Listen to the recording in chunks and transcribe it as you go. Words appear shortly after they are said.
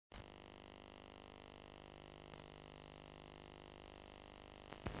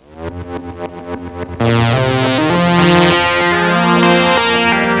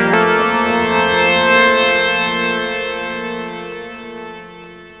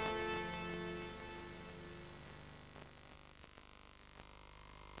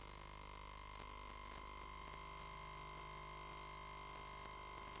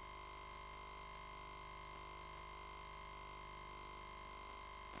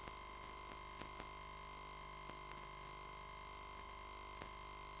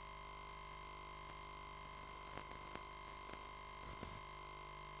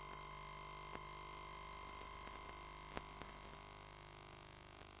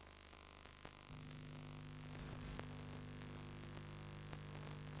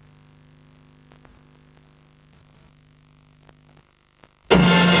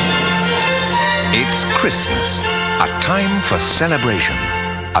Christmas, a time for celebration,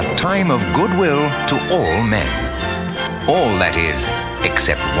 a time of goodwill to all men. All, that is,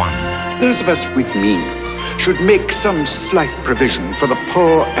 except one. Those of us with means should make some slight provision for the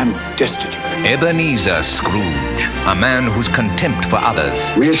poor and destitute. Ebenezer Scrooge, a man whose contempt for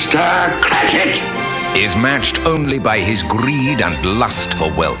others, Mr. Cratchit, is matched only by his greed and lust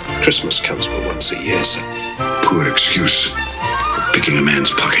for wealth. Christmas comes but once a year, sir. Poor excuse for picking a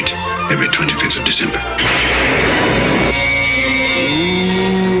man's pocket every 25th of December.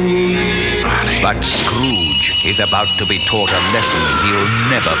 But Scrooge is about to be taught a lesson he'll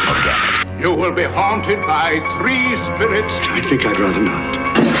never forget. You will be haunted by three spirits. I think I'd rather not.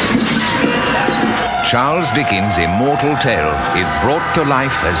 Charles Dickens' immortal tale is brought to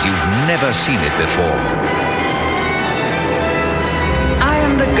life as you've never seen it before. I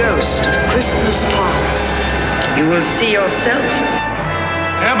am the ghost of Christmas past. You will see yourself.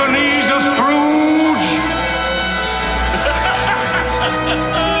 Ebenezer Scrooge!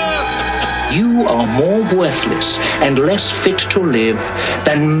 You are more worthless and less fit to live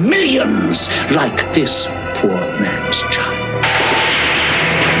than millions like this poor man's child.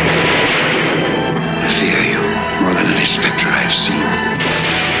 I fear you more than any spectre I've seen.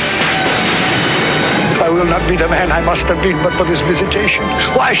 I will not be the man I must have been but for this visitation.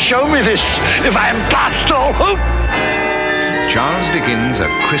 Why show me this if I am past all hope? Charles Dickens' A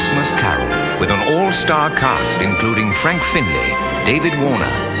Christmas Carol, with an all-star cast including Frank Finlay, David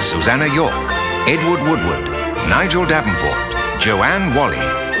Warner, Susanna York, Edward Woodward, Nigel Davenport, Joanne Whalley,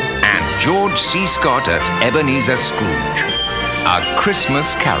 and George C. Scott as Ebenezer Scrooge. A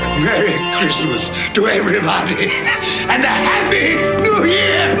Christmas Carol. Merry Christmas to everybody, and a Happy New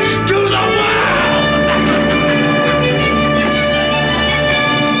Year to the world!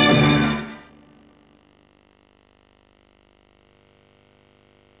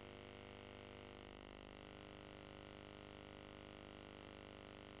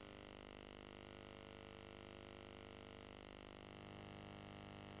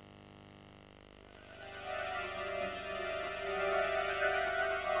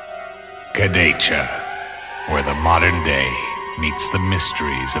 Cadetia, where the modern day meets the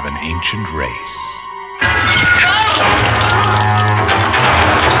mysteries of an ancient race.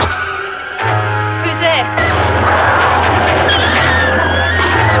 Who's there?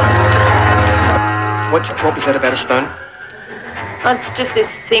 What was that about a stone? Oh, it's just this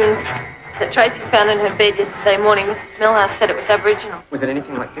thing that Tracy found in her bed yesterday morning. Mrs. Millhouse said it was Aboriginal. Was it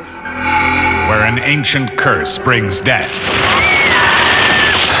anything like this? Where an ancient curse brings death.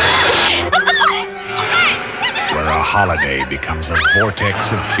 Where a holiday becomes a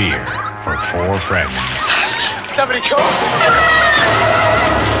vortex of fear for four friends. Somebody call!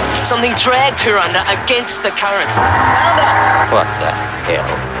 Something dragged her under against the current. What the hell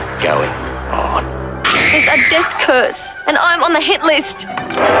is going on? There's a death curse, and I'm on the hit list.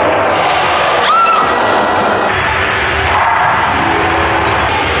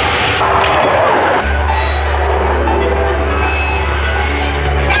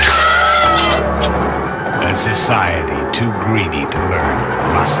 A society too greedy to learn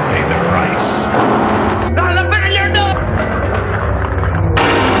must pay the price.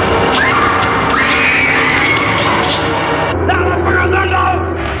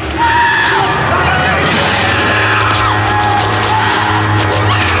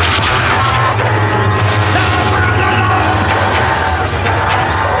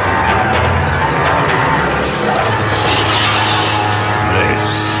 This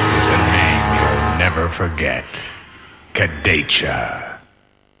is a name you'll never forget. Cadetia.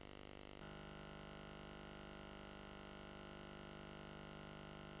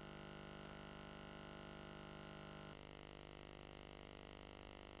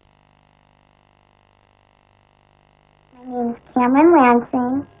 My name's Cameron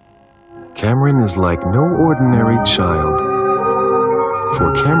Lansing. Cameron is like no ordinary child,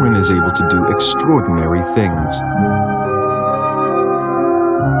 for Cameron is able to do extraordinary things.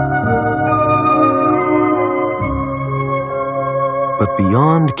 But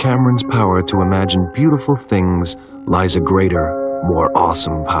beyond Cameron's power to imagine beautiful things lies a greater, more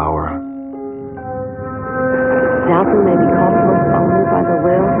awesome power. Nothing may be possible only by the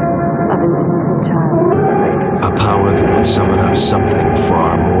will of an innocent child. A power that would summon up something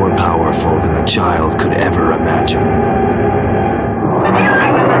far more powerful than a child could ever imagine.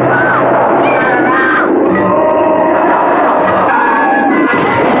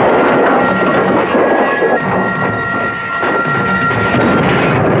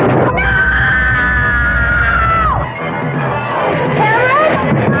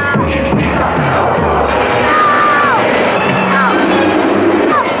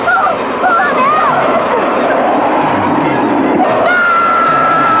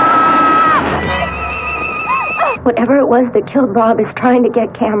 Whatever it was that killed Rob is trying to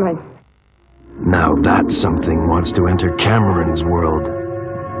get Cameron. Now that something wants to enter Cameron's world.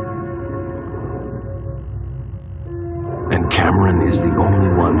 And Cameron is the only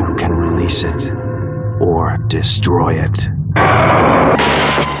one who can release it or destroy it.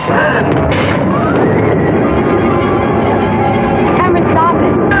 Cameron, stop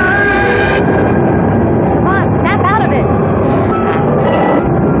it! Come on, snap out of it!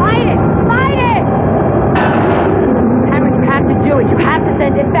 Fight it! Fight it! Cameron, you have to do it. You have to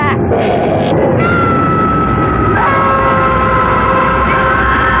send it back.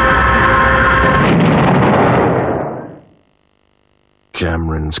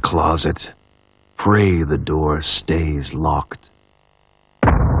 Cameron's closet. Pray the door stays locked.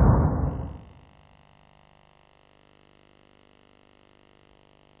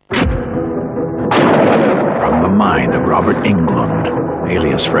 From the mind of Robert Englund,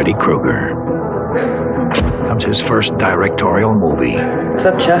 alias Freddy Krueger, comes his first directorial movie. What's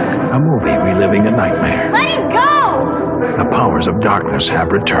up, Chuck? A movie reliving a nightmare. Let him go! The powers of darkness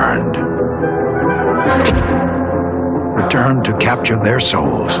have returned. Returned to capture their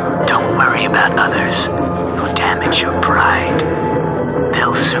souls. Don't worry about others who damage your pride.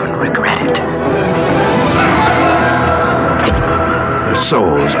 They'll soon regret it. The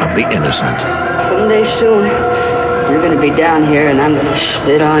souls of the innocent. Someday soon, you're gonna be down here and I'm gonna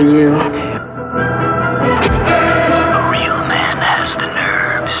spit on you. A real man has the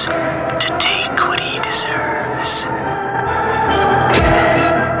nerves to take what he deserves.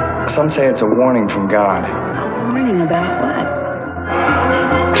 Some say it's a warning from God. Warning about what?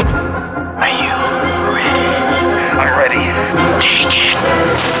 Are you ready? I'm ready. Take it.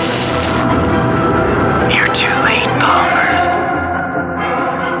 You're too late, Palmer.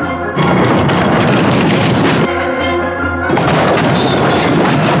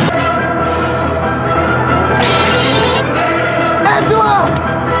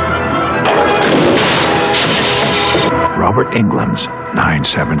 Robert Englund's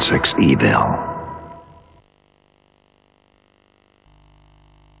 976 Evil.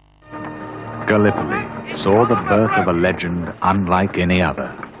 Gallipoli saw the birth of a legend unlike any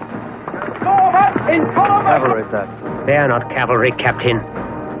other. Cavalry, sir. They are not cavalry, Captain.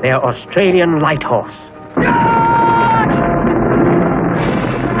 They are Australian light horse.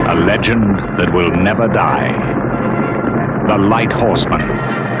 A legend that will never die. The Light Horseman.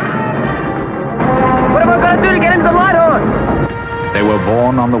 What am I going to do to get into the light horse? They were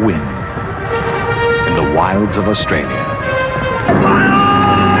born on the wind in the wilds of Australia.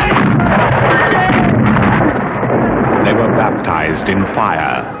 They were baptized in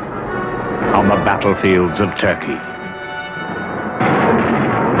fire on the battlefields of Turkey.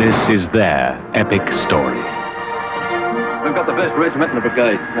 This is their epic story. We've got the best regiment in the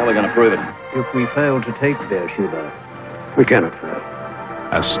brigade. Now we're going to prove it. If we fail to take Beersheba, We cannot fail.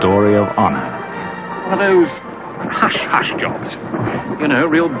 A story of honor. One of those hush-hush jobs. You know,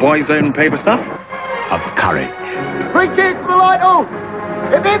 real boys' own paper stuff. Of courage. Three cheers for the light horse!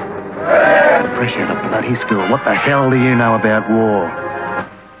 Hip hip! Fresh out of bloody school. What the hell do you know about war?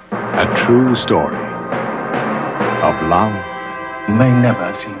 A true story of love. He may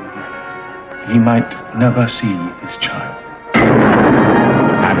never see him again. He might never see his child.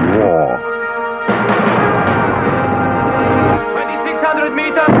 And war. 2600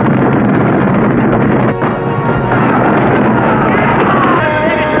 meters!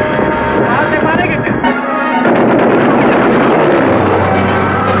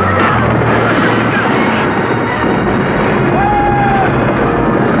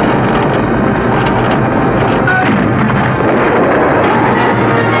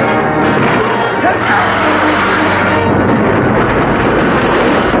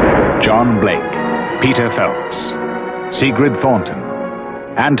 John Blake, Peter Phelps, Sigrid Thornton,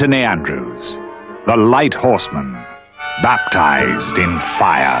 Anthony Andrews, the Light Horseman, baptized in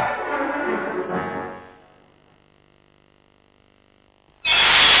fire.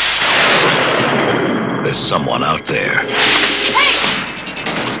 There's someone out there.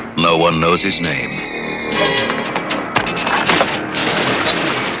 No one knows his name.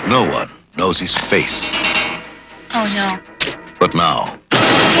 No one knows his face. Oh, no. But now,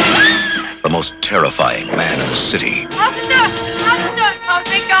 the most terrifying man in the city Officer! Officer! Oh,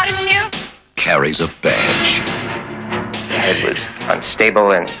 thank God it's you. carries a badge. The head was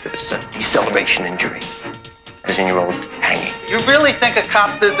unstable and there was a deceleration injury. As in your old hanging. You really think a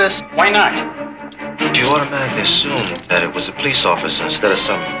cop did this? Why not? You automatically assume that it was a police officer instead of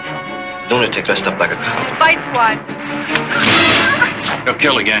some lunatic dressed up like a cop. Spy squad. He'll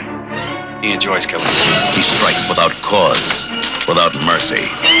kill again. He enjoys killing. He strikes without cause, without mercy.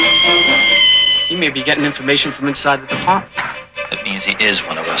 He may be getting information from inside the department. That means he is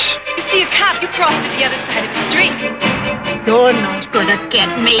one of us. You see a cop, you crossed to the other side of the street. You're not gonna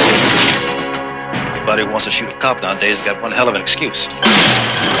get me. Anybody who wants to shoot a cop nowadays got one hell of an excuse.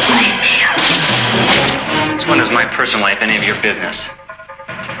 Since when is my personal life any of your business?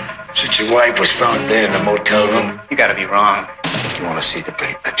 Since your wife was found dead in the motel room. You gotta be wrong. You want to see the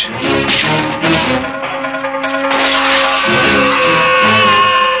pretty picture?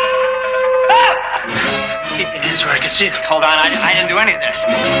 Keep your hands where I can see them. Hold on, I didn't do any of this.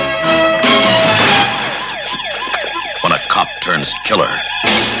 When a cop turns killer,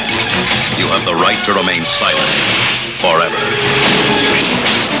 you have the right to remain silent forever.